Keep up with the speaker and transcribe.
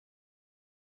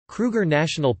Kruger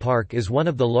National Park is one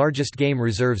of the largest game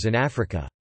reserves in Africa.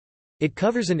 It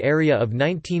covers an area of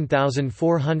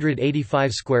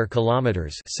 19,485 square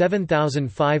kilometers,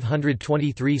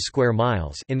 7,523 square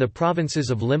miles in the provinces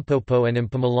of Limpopo and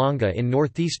Mpumalanga in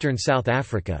northeastern South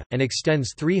Africa and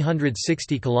extends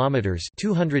 360 kilometers,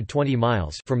 220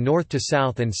 miles from north to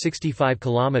south and 65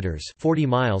 kilometers, 40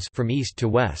 miles from east to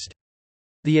west.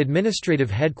 The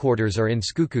administrative headquarters are in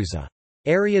Skukuza.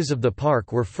 Areas of the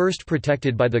park were first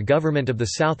protected by the government of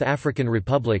the South African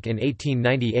Republic in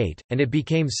 1898, and it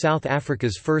became South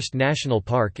Africa's first national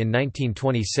park in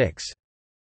 1926.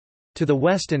 To the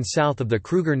west and south of the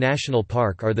Kruger National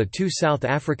Park are the two South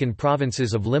African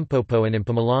provinces of Limpopo and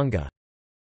Mpumalanga.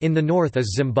 In the north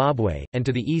is Zimbabwe, and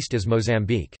to the east is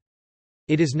Mozambique.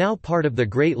 It is now part of the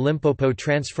Great Limpopo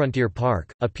Transfrontier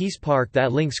Park, a peace park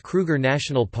that links Kruger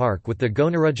National Park with the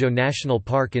Gonarujo National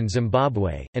Park in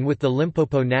Zimbabwe, and with the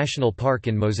Limpopo National Park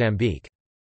in Mozambique.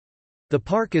 The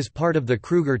park is part of the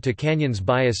Kruger to Canyons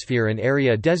Biosphere, an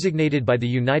area designated by the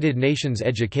United Nations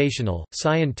Educational,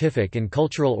 Scientific and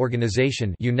Cultural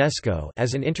Organization (UNESCO)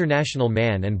 as an international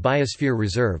man and biosphere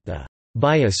reserve, the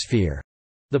Biosphere.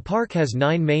 The park has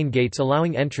 9 main gates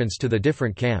allowing entrance to the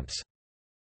different camps.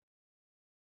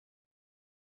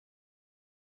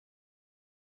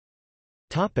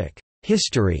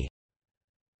 History.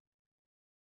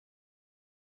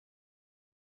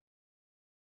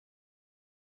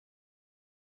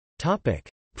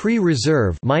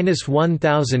 Pre-reserve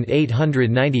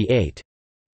 -1898.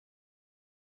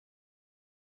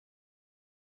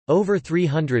 Over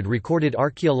 300 recorded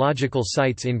archaeological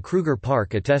sites in Kruger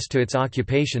Park attest to its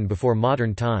occupation before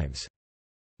modern times.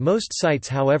 Most sites,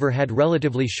 however, had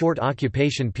relatively short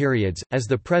occupation periods, as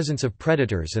the presence of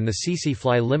predators and the tsetse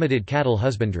fly limited cattle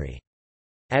husbandry.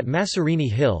 At Massarini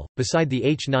Hill, beside the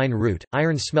H9 route,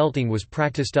 iron smelting was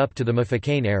practiced up to the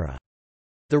Mofokeng era.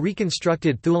 The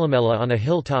reconstructed Thulamela on a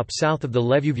hilltop south of the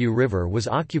Levuvu River was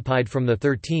occupied from the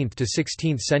 13th to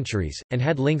 16th centuries, and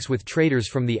had links with traders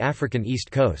from the African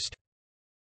east coast.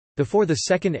 Before the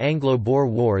Second Anglo-Boer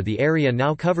War, the area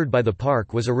now covered by the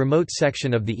park was a remote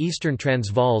section of the eastern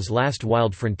Transvaal's last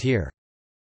wild frontier.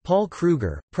 Paul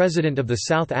Kruger, president of the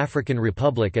South African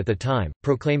Republic at the time,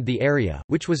 proclaimed the area,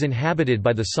 which was inhabited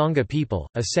by the Songa people,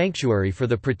 a sanctuary for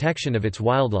the protection of its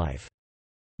wildlife.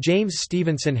 James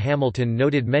Stevenson Hamilton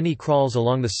noted many kraals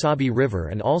along the Sabi River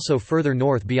and also further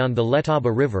north beyond the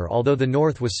Letaba River, although the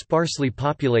north was sparsely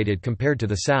populated compared to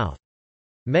the south.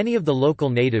 Many of the local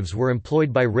natives were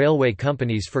employed by railway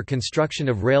companies for construction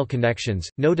of rail connections,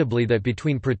 notably that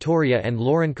between Pretoria and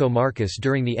Lourenco Marcus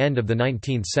during the end of the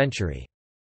 19th century.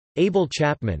 Abel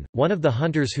Chapman, one of the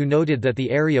hunters who noted that the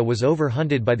area was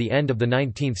overhunted by the end of the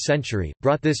 19th century,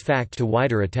 brought this fact to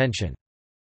wider attention.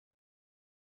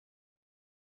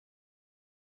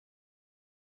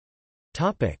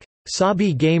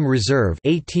 Sabi Game Reserve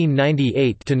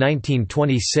 1898 to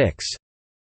 1926.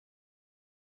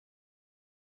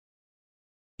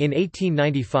 In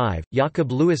 1895, Jacob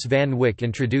Louis van Wyk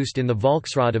introduced in the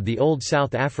Volksraad of the old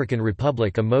South African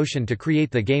Republic a motion to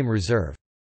create the game reserve.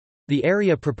 The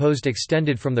area proposed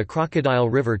extended from the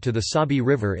Crocodile River to the Sabi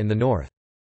River in the north.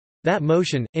 That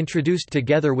motion, introduced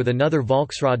together with another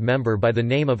Volksraad member by the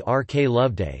name of R. K.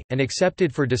 Loveday, and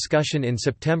accepted for discussion in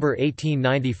September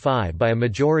 1895 by a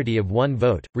majority of 1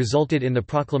 vote, resulted in the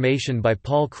proclamation by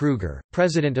Paul Kruger,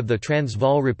 President of the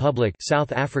Transvaal Republic,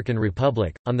 South African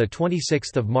Republic, on 26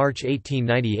 March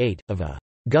 1898, of a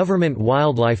 «government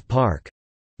wildlife park».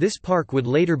 This park would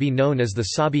later be known as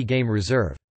the Sabi Game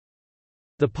Reserve.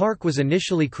 The park was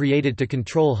initially created to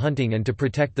control hunting and to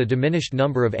protect the diminished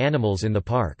number of animals in the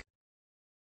park.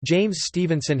 James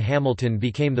Stevenson Hamilton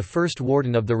became the first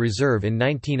warden of the reserve in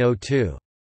 1902.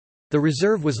 The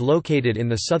reserve was located in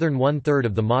the southern one-third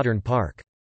of the modern park.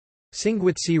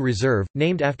 Singwitsi Reserve,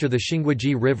 named after the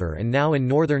Shingwiji River and now in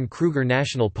northern Kruger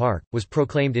National Park, was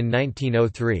proclaimed in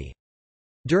 1903.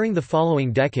 During the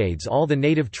following decades all the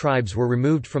native tribes were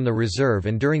removed from the reserve,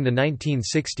 and during the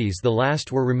 1960s the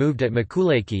last were removed at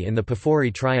Makuleki in the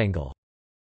Pafori Triangle.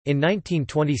 In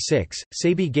 1926,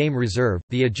 Sabi Game Reserve,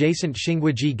 the adjacent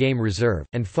Shingwiji Game Reserve,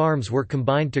 and farms were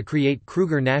combined to create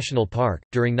Kruger National Park.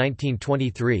 During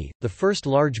 1923, the first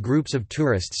large groups of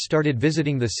tourists started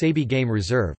visiting the Sabi Game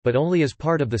Reserve, but only as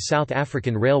part of the South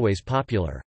African Railway's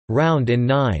popular Round in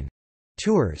 9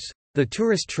 tours. The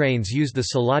tourist trains used the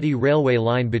Salati railway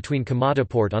line between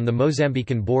Kamataport on the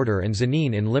Mozambican border and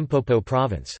Tzaneen in Limpopo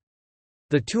province.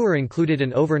 The tour included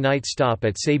an overnight stop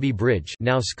at Sabi Bridge,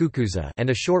 now Skukuza, and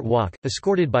a short walk,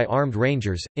 escorted by armed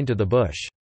rangers, into the bush.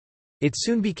 It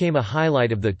soon became a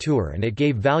highlight of the tour, and it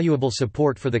gave valuable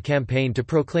support for the campaign to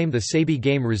proclaim the Sabi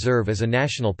Game Reserve as a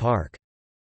national park.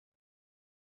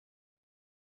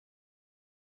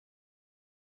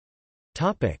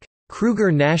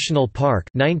 Kruger National Park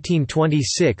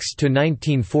 1926 to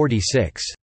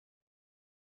 1946.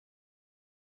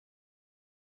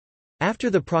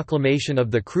 After the proclamation of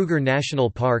the Kruger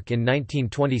National Park in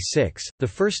 1926, the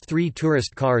first 3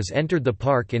 tourist cars entered the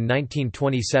park in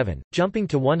 1927, jumping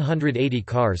to 180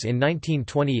 cars in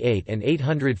 1928 and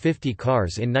 850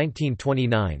 cars in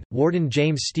 1929. Warden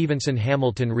James Stevenson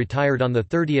Hamilton retired on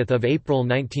 30 April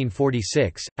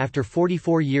 1946, after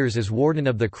 44 years as warden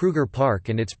of the Kruger Park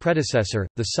and its predecessor,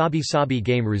 the Sabi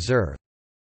Game Reserve.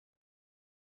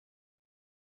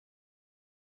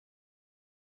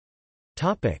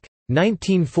 Topic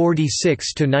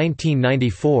 1946 to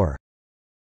 1994.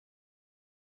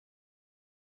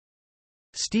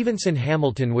 Stevenson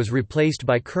Hamilton was replaced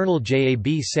by Colonel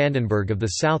J.A.B. Sandenberg of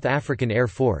the South African Air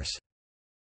Force.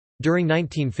 During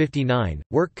 1959,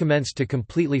 work commenced to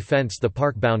completely fence the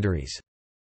park boundaries.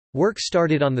 Work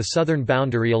started on the southern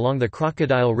boundary along the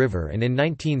Crocodile River, and in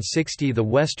 1960 the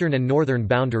western and northern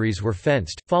boundaries were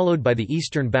fenced, followed by the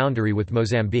eastern boundary with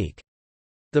Mozambique.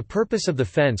 The purpose of the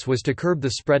fence was to curb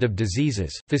the spread of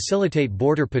diseases, facilitate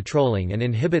border patrolling, and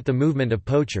inhibit the movement of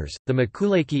poachers. The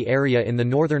Makuleke area in the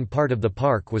northern part of the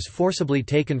park was forcibly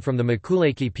taken from the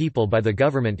Makuleke people by the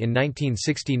government in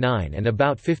 1969, and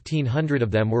about 1,500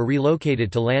 of them were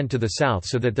relocated to land to the south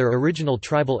so that their original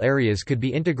tribal areas could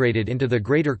be integrated into the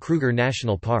Greater Kruger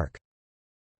National Park.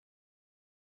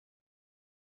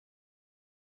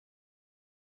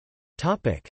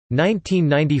 Topic: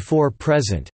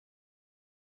 1994–present.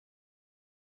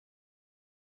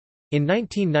 In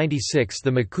 1996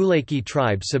 the Makuleke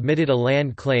tribe submitted a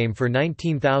land claim for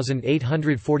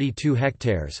 19,842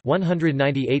 hectares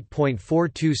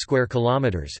 198.42 square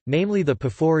kilometers, namely the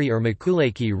Pafori or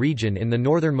Makuleke region in the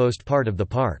northernmost part of the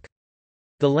park.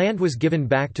 The land was given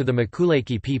back to the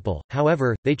Makuleke people,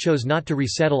 however, they chose not to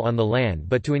resettle on the land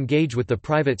but to engage with the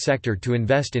private sector to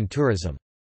invest in tourism.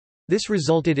 This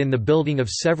resulted in the building of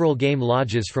several game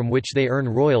lodges from which they earn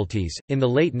royalties. In the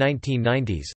late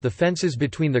 1990s, the fences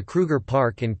between the Kruger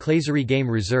Park and Klaserie Game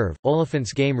Reserve,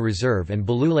 Oliphants Game Reserve, and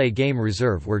Bulule Game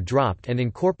Reserve were dropped and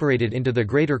incorporated into the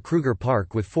Greater Kruger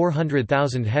Park, with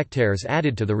 400,000 hectares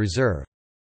added to the reserve.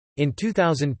 In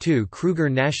 2002, Kruger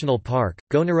National Park,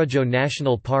 Gonarajo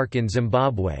National Park in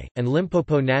Zimbabwe, and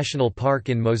Limpopo National Park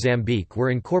in Mozambique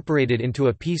were incorporated into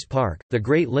a peace park, the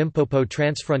Great Limpopo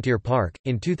Transfrontier Park.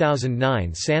 In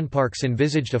 2009, SanParks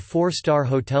envisaged a 4-star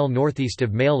hotel northeast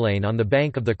of Mail Lane on the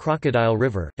bank of the Crocodile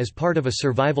River, as part of a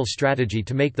survival strategy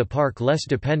to make the park less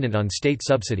dependent on state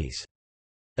subsidies.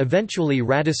 Eventually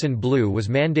Radisson Blu was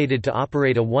mandated to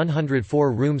operate a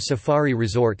 104-room safari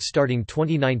resort starting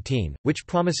 2019, which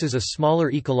promises a smaller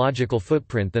ecological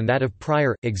footprint than that of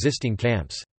prior, existing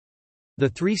camps. The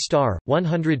 3-star,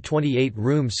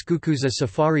 128-room Skukuza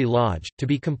Safari Lodge, to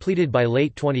be completed by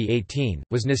late 2018,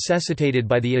 was necessitated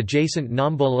by the adjacent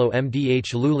Nombolo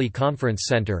Mdh Luli Conference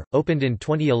Center, opened in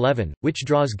 2011, which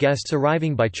draws guests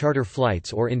arriving by charter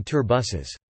flights or in tour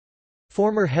buses.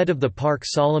 Former head of the park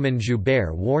Solomon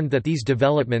Joubert warned that these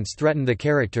developments threaten the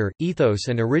character, ethos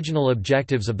and original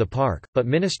objectives of the park, but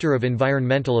Minister of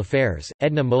Environmental Affairs,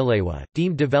 Edna Molewa,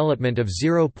 deemed development of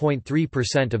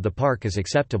 0.3% of the park as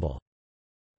acceptable.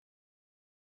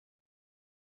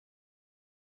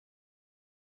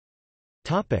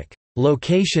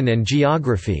 Location and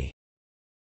geography.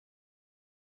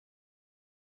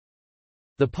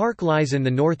 The park lies in the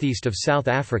northeast of South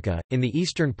Africa, in the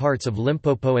eastern parts of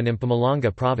Limpopo and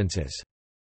Mpumalanga provinces.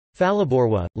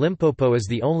 Phalaborwa, Limpopo is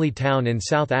the only town in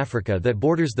South Africa that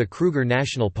borders the Kruger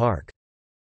National Park.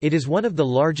 It is one of the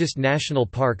largest national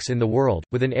parks in the world,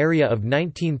 with an area of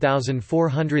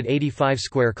 19,485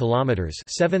 square kilometers,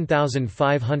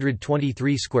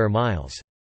 7,523 square miles.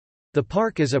 The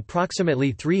park is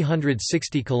approximately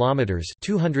 360 kilometers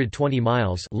 (220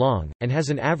 miles) long and has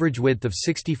an average width of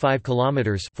 65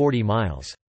 kilometers (40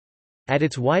 miles). At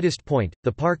its widest point,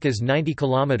 the park is 90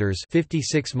 kilometers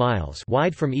 (56 miles)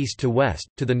 wide from east to west.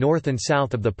 To the north and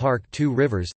south of the park, 2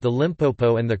 rivers, the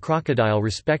Limpopo and the Crocodile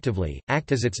respectively,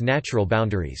 act as its natural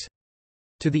boundaries.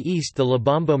 To the east, the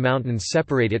Lubombo Mountains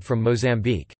separate it from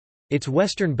Mozambique. Its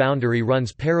western boundary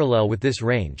runs parallel with this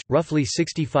range, roughly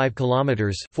 65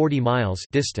 kilometers (40 miles)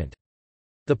 distant.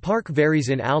 The park varies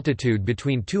in altitude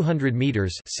between 200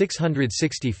 meters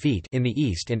 (660 feet) in the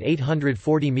east and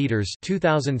 840 meters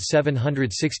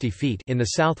 (2760 feet) in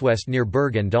the southwest near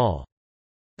Berg and Dal.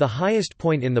 The highest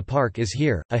point in the park is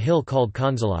here, a hill called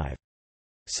Consolive.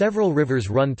 Several rivers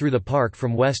run through the park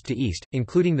from west to east,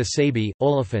 including the Sabi,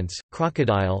 Oliphants,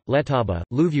 Crocodile, Letaba,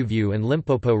 Luvuvu and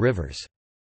Limpopo rivers.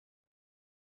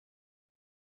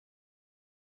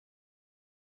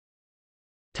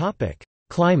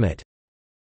 Climate.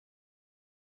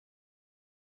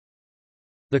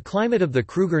 The climate of the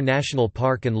Kruger National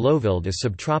Park and Lowveld is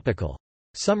subtropical.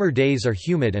 Summer days are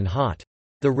humid and hot.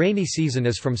 The rainy season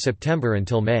is from September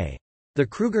until May. The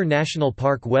Kruger National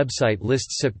Park website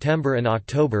lists September and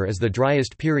October as the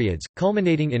driest periods,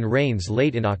 culminating in rains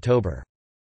late in October.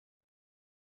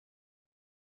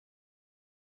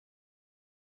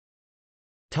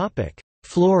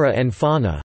 Flora and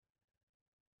fauna.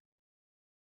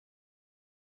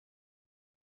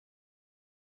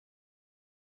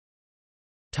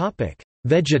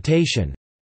 Vegetation.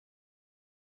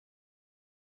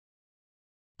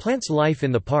 Plants life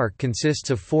in the park consists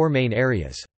of four main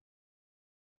areas.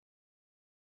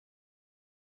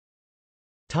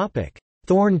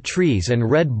 Thorn trees and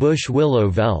red bush-willow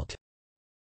veld.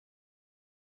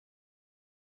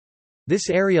 This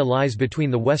area lies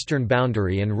between the western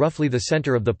boundary and roughly the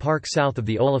center of the park south of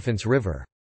the Olifants River.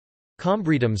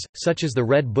 Combretums, such as the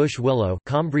red bush willow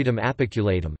Combretum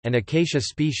apiculatum, and acacia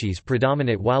species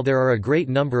predominate while there are a great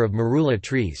number of marula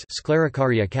trees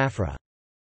Sclerocarya caphra.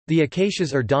 The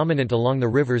acacias are dominant along the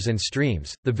rivers and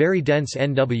streams, the very dense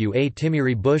Nwa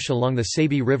Timiri bush along the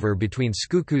Sabi River between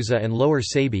Skukuza and Lower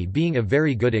Sabi being a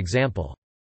very good example.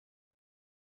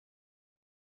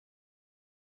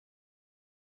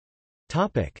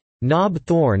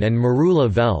 Knob-thorn and marula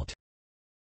veld.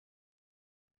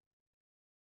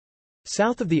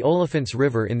 South of the Olifants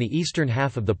River in the eastern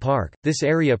half of the park, this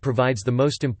area provides the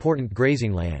most important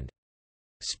grazing land.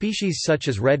 Species such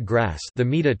as red grass, the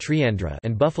Meta triandra,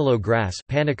 and buffalo grass,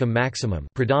 Panicum maximum,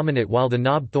 predominate, while the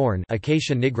knob-thorn,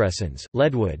 Acacia nigrescens,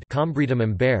 leadwood, Combretum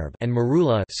imberbe, and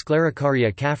marula,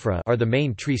 Sclerocarya caphra, are the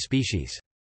main tree species.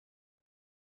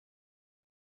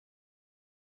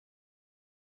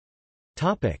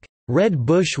 Topic: Red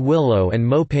bush willow and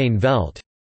mopane veld.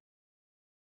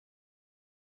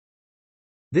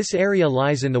 This area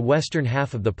lies in the western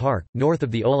half of the park, north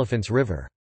of the Olifants River.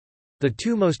 The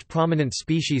two most prominent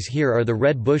species here are the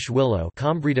red bush willow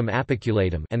Combretum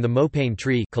apiculatum and the mopane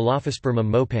tree Calophospermum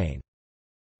mopane.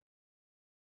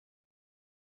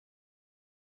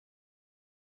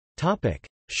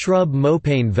 Shrub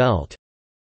mopane veld.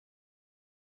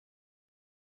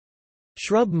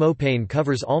 Shrub mopane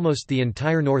covers almost the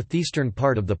entire northeastern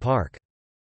part of the park.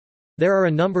 There are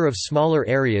a number of smaller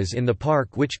areas in the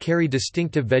park which carry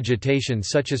distinctive vegetation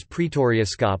such as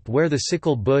Praetoriascope, where the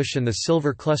sickle bush and the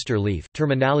silver cluster leaf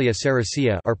Terminalia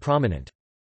sericea are prominent.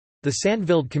 The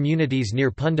sandveld communities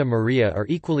near Punta Maria are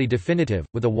equally definitive,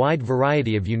 with a wide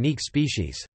variety of unique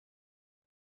species.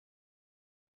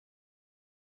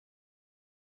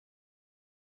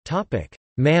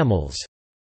 Mammals.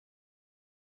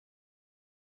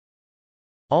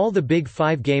 All the big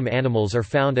five game animals are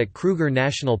found at Kruger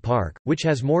National Park, which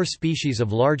has more species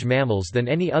of large mammals than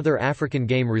any other African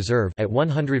game reserve at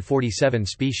 147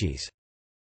 species.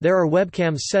 There are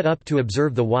webcams set up to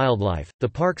observe the wildlife. The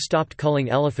park stopped culling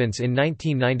elephants in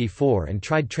 1994 and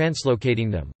tried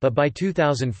translocating them, but by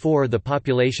 2004 the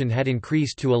population had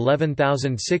increased to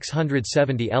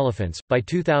 11,670 elephants, by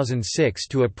 2006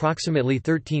 to approximately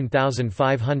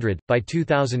 13,500, by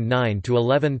 2009 to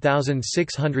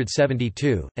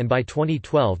 11,672, and by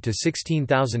 2012 to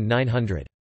 16,900.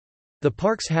 The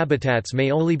park's habitats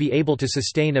may only be able to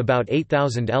sustain about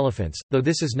 8,000 elephants, though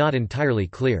this is not entirely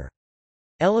clear.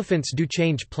 Elephants do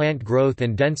change plant growth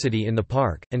and density in the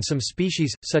park, and some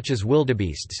species, such as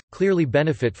wildebeests, clearly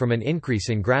benefit from an increase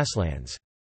in grasslands.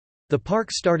 The park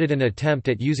started an attempt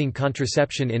at using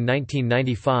contraception in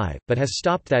 1995, but has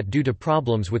stopped that due to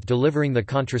problems with delivering the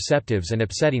contraceptives and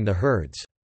upsetting the herds.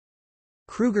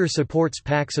 Kruger supports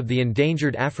packs of the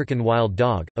endangered African wild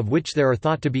dog, of which there are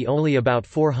thought to be only about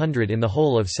 400 in the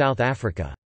whole of South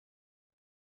Africa.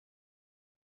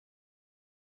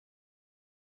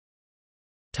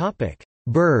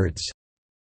 Birds.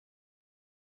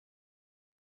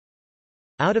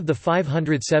 Out of the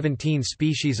 517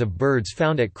 species of birds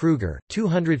found at Kruger,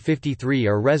 253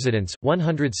 are residents,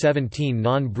 117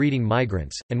 non-breeding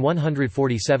migrants, and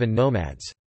 147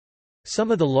 nomads. Some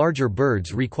of the larger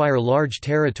birds require large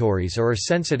territories or are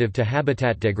sensitive to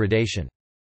habitat degradation.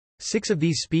 6 of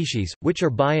these species, which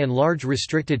are by and large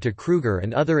restricted to Kruger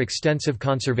and other extensive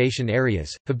conservation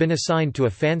areas, have been assigned to a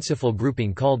fanciful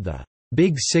grouping called the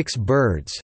Big Six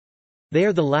birds. They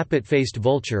are the lappet-faced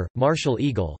vulture, martial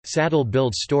eagle,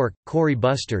 saddle-billed stork, Cory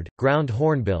bustard, ground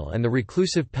hornbill and the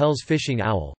reclusive Pell's fishing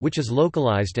owl, which is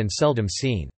localized and seldom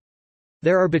seen.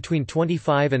 There are between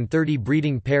 25 and 30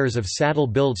 breeding pairs of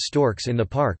saddle-billed storks in the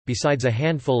park, besides a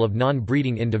handful of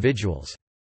non-breeding individuals.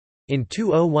 In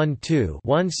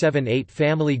 2012-178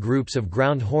 family groups of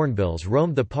ground hornbills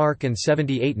roamed the park and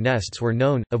 78 nests were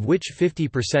known, of which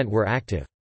 50% were active.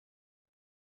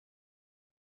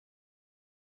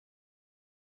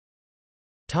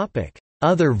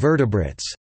 Other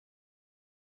vertebrates.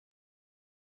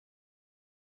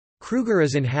 Kruger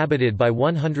is inhabited by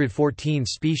 114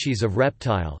 species of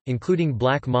reptile, including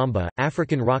black mamba,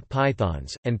 African rock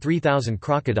pythons, and 3,000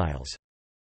 crocodiles.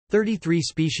 33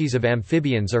 species of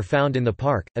amphibians are found in the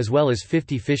park, as well as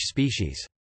 50 fish species.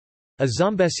 A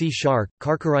Zambesi shark,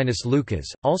 Carcharinus lucas,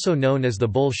 also known as the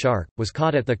bull shark, was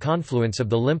caught at the confluence of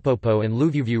the Limpopo and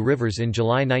Luvuvu rivers in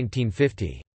July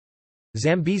 1950.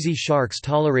 Zambezi sharks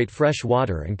tolerate fresh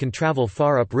water and can travel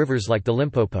far up rivers like the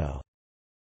Limpopo.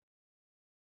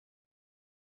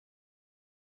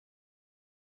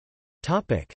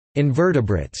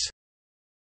 Invertebrates.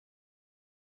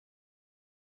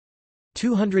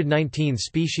 219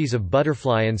 species of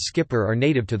butterfly and skipper are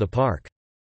native to the park.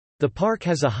 The park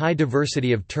has a high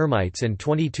diversity of termites and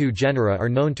 22 genera are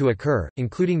known to occur,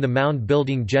 including the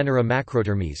mound-building genera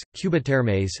Macrotermes,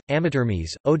 Cubotermes, Ammotermes,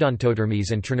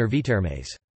 Odontotermes and Trinervitermes.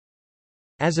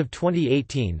 As of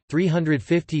 2018,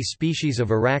 350 species of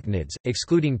arachnids,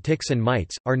 excluding ticks and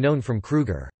mites, are known from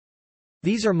Kruger.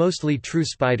 These are mostly true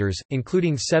spiders,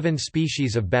 including 7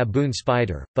 species of baboon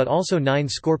spider, but also 9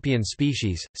 scorpion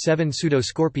species, 7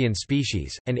 pseudoscorpion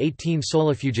species, and 18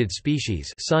 solifugid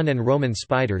species, sun and Roman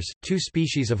spiders, 2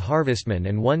 species of harvestman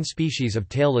and 1 species of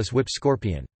tailless whip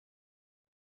scorpion.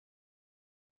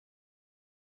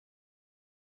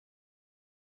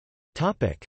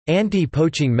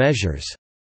 Anti-poaching measures.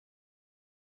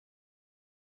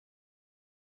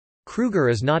 Kruger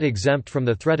is not exempt from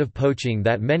the threat of poaching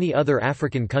that many other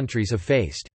African countries have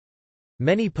faced.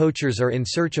 Many poachers are in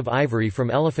search of ivory from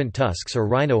elephant tusks or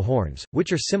rhino horns,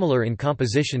 which are similar in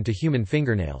composition to human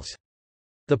fingernails.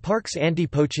 The park's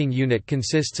anti-poaching unit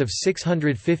consists of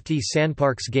 650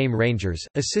 Sandparks game rangers,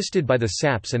 assisted by the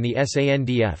SAPs and the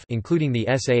SANDF, including the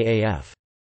SAAF.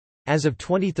 As of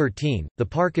 2013, the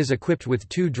park is equipped with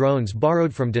 2 drones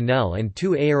borrowed from Denel and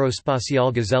 2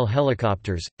 Aerospatiale Gazelle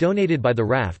helicopters, donated by the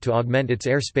RAF to augment its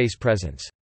airspace presence.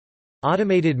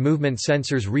 Automated movement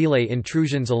sensors relay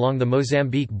intrusions along the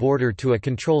Mozambique border to a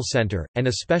control center, and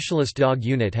a specialist dog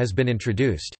unit has been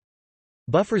introduced.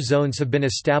 Buffer zones have been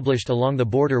established along the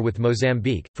border with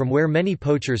Mozambique, from where many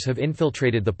poachers have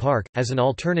infiltrated the park, as an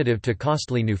alternative to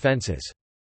costly new fences.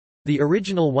 The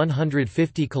original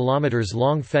 150 km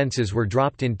long fences were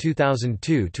dropped in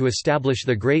 2002 to establish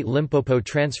the Great Limpopo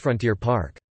Transfrontier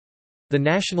Park. The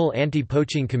National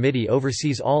Anti-Poaching Committee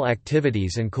oversees all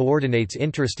activities and coordinates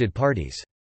interested parties.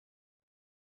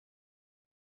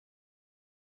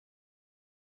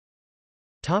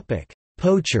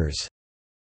 Poachers.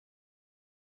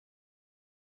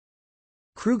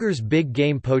 Kruger's big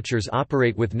game poachers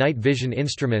operate with night vision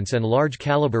instruments and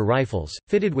large-caliber rifles,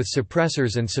 fitted with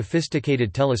suppressors and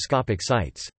sophisticated telescopic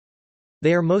sights.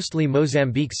 They are mostly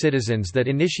Mozambique citizens that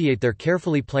initiate their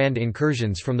carefully planned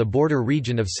incursions from the border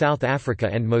region of South Africa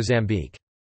and Mozambique.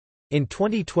 In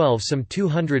 2012, some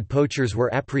 200 poachers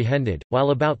were apprehended,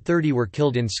 while about 30 were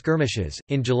killed in skirmishes.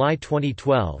 In July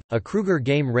 2012, a Kruger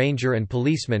game ranger and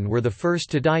policeman were the first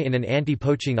to die in an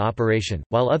anti-poaching operation,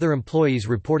 while other employees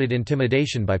reported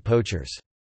intimidation by poachers.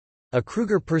 A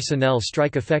Kruger personnel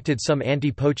strike affected some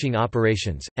anti-poaching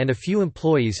operations, and a few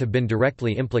employees have been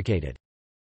directly implicated.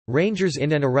 Rangers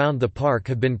in and around the park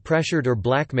have been pressured or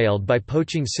blackmailed by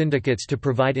poaching syndicates to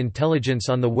provide intelligence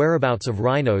on the whereabouts of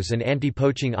rhinos and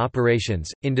anti-poaching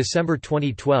operations. In December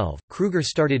 2012, Kruger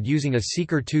started using a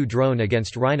Seeker 2 drone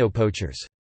against rhino poachers.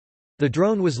 The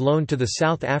drone was loaned to the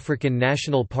South African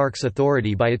National Parks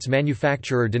Authority by its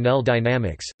manufacturer Denel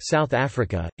Dynamics, South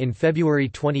Africa. In February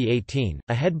 2018,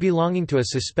 a head belonging to a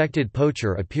suspected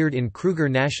poacher appeared in Kruger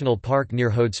National Park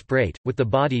near Hoedspruit, with the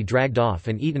body dragged off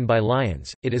and eaten by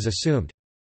lions, it is assumed.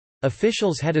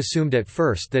 Officials had assumed at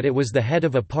first that it was the head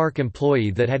of a park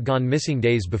employee that had gone missing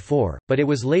days before, but it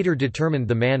was later determined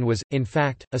the man was, in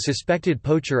fact, a suspected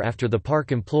poacher after the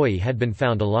park employee had been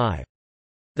found alive.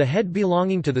 The head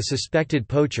belonging to the suspected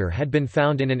poacher had been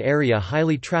found in an area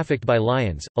highly trafficked by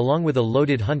lions, along with a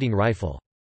loaded hunting rifle.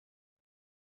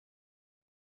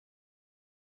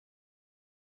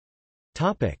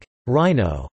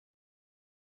 Rhino.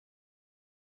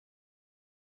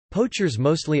 Poachers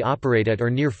mostly operate at or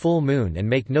near full moon and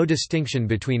make no distinction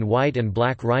between white and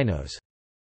black rhinos.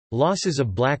 Losses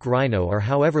of black rhino are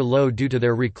however low due to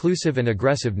their reclusive and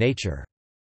aggressive nature.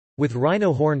 With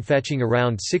rhino horn fetching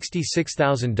around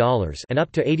 $66,000 and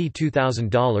up to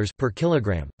 $82,000 per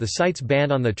kilogram, the site's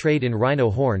ban on the trade in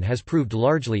rhino horn has proved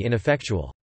largely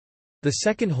ineffectual. The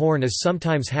second horn is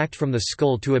sometimes hacked from the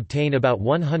skull to obtain about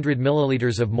 100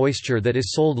 milliliters of moisture that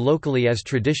is sold locally as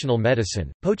traditional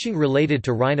medicine. Poaching related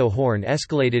to rhino horn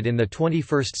escalated in the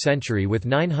 21st century with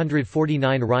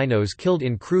 949 rhinos killed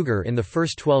in Kruger in the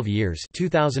first 12 years,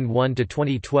 2001 to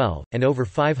 2012, and over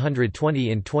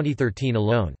 520 in 2013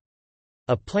 alone.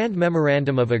 A planned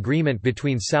memorandum of agreement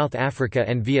between South Africa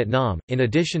and Vietnam, in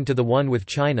addition to the one with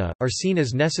China, are seen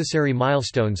as necessary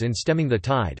milestones in stemming the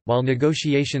tide, while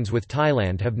negotiations with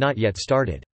Thailand have not yet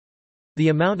started. The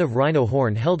amount of rhino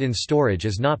horn held in storage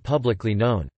is not publicly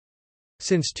known.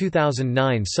 Since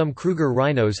 2009, some Kruger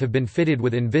rhinos have been fitted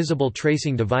with invisible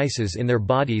tracing devices in their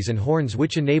bodies and horns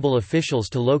which enable officials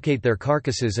to locate their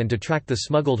carcasses and to track the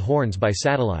smuggled horns by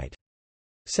satellite.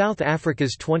 South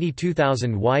Africa's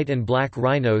 22,000 white and black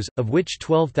rhinos, of which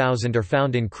 12,000 are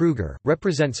found in Kruger,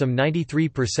 represent some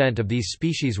 93% of these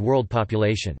species' world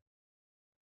population.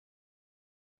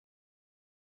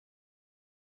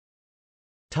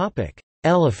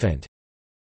 Elephant.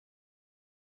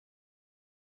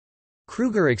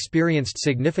 Kruger experienced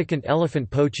significant elephant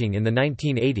poaching in the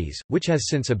 1980s, which has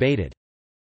since abated.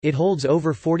 It holds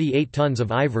over 48 tons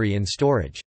of ivory in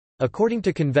storage. According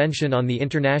to Convention on the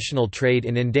International Trade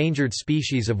in Endangered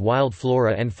Species of Wild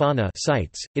Flora and Fauna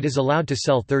 (CITES), it is allowed to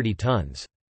sell 30 tons.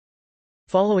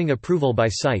 Following approval by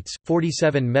CITES,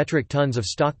 47 metric tons of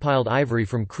stockpiled ivory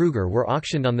from Kruger were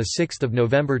auctioned on 6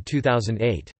 November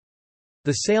 2008.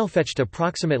 The sale fetched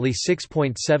approximately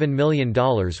 $6.7 million,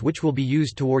 which will be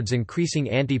used towards increasing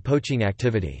anti-poaching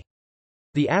activity.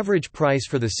 The average price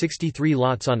for the 63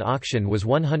 lots on auction was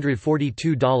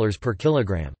 $142 per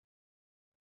kilogram.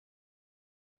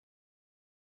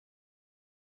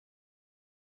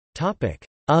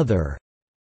 Other.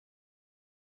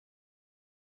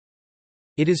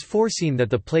 It is foreseen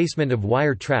that the placement of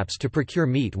wire traps to procure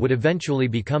meat would eventually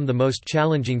become the most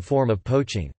challenging form of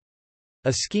poaching.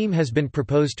 A scheme has been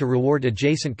proposed to reward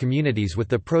adjacent communities with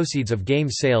the proceeds of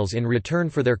game sales in return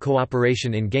for their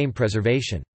cooperation in game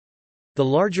preservation. The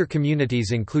larger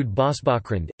communities include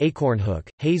Bosbokrand, Acornhoek,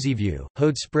 Hazyview,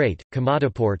 Hoedspruit,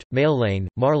 Komatapoort, Maillane,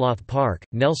 Marloth Park,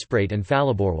 Nelspruit and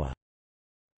Phalaborwa.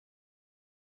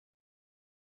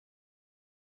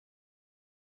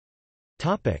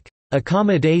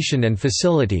 Accommodation and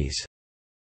facilities.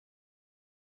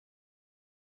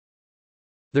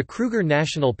 The Kruger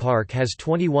National Park has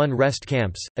 21 rest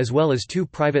camps, as well as 2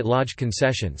 private lodge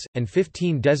concessions, and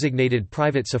 15 designated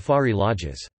private safari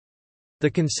lodges.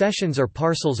 The concessions are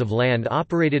parcels of land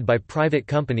operated by private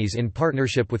companies in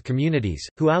partnership with communities,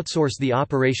 who outsource the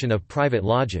operation of private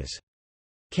lodges.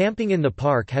 Camping in the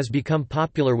park has become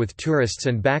popular with tourists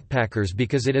and backpackers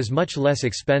because it is much less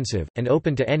expensive, and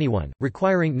open to anyone,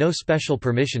 requiring no special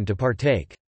permission to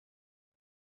partake.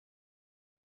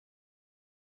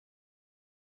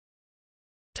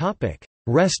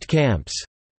 Rest camps.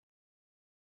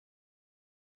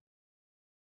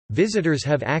 Visitors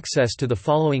have access to the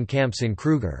following camps in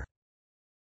Kruger.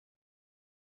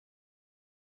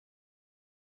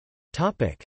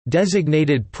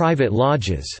 Designated private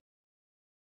lodges.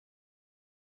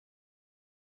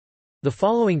 The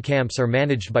following camps are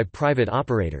managed by private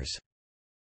operators.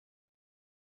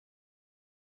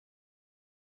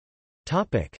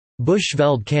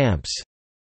 Bushveld camps.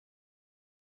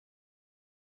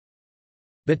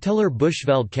 Bateller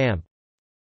Bushveld Camp,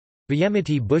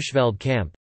 Bayamiti Bushveld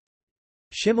Camp,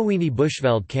 Shimawini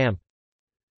Bushveld Camp,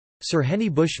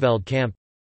 Sirhenni Bushveld Camp,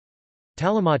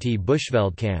 Talamati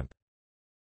Bushveld Camp.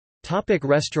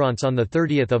 Restaurants. On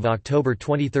 30 October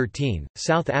 2013,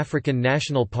 South African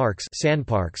National Parks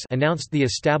announced the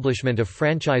establishment of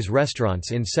franchise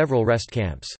restaurants in several rest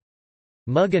camps.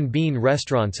 Mug and Bean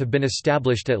restaurants have been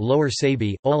established at Lower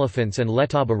Sabi, Olifants and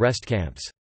Letaba rest camps.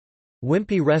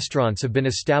 Wimpy restaurants have been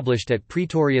established at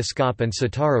Pretoria Skop and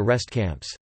Satara rest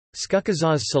camps.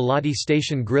 Skukazaw's Salati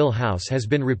Station Grill House has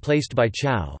been replaced by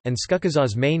Chow, and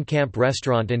Skukazaw's main camp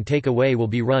restaurant and takeaway will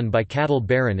be run by Cattle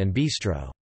Baron and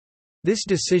Bistro. This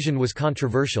decision was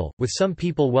controversial, with some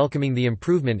people welcoming the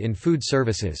improvement in food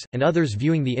services, and others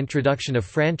viewing the introduction of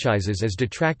franchises as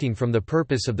detracting from the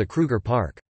purpose of the Kruger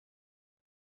Park.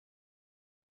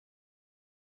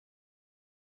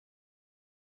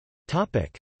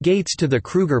 Gates to the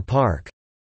Kruger Park.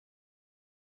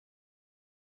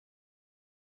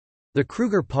 The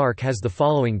Kruger Park has the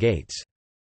following gates.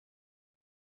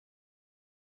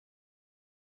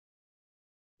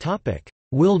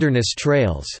 Wilderness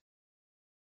trails.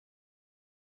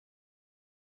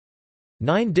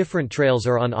 9 different trails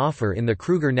are on offer in the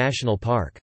Kruger National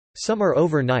Park. Some are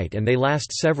overnight and they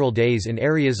last several days in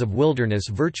areas of wilderness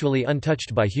virtually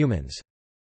untouched by humans.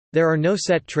 There are no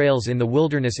set trails in the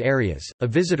wilderness areas, a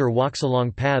visitor walks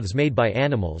along paths made by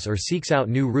animals or seeks out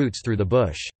new routes through the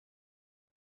bush.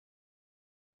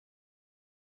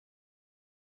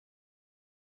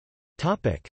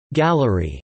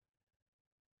 Gallery.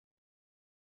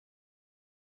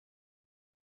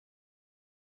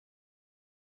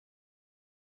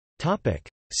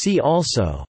 See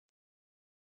also: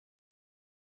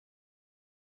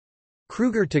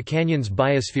 Kruger to Canyons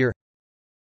Biosphere,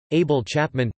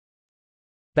 Abel-Chapman,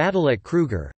 Battle at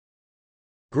Kruger,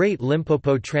 Great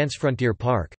Limpopo Transfrontier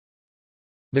Park,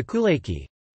 Makuleke,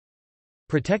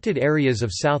 Protected Areas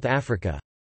of South Africa,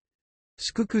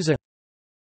 Skukuza,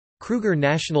 Kruger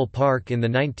National Park in the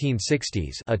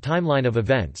 1960s, a timeline of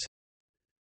events,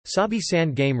 Sabi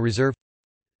Sand Game Reserve,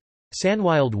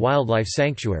 Sanwild Wildlife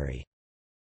Sanctuary.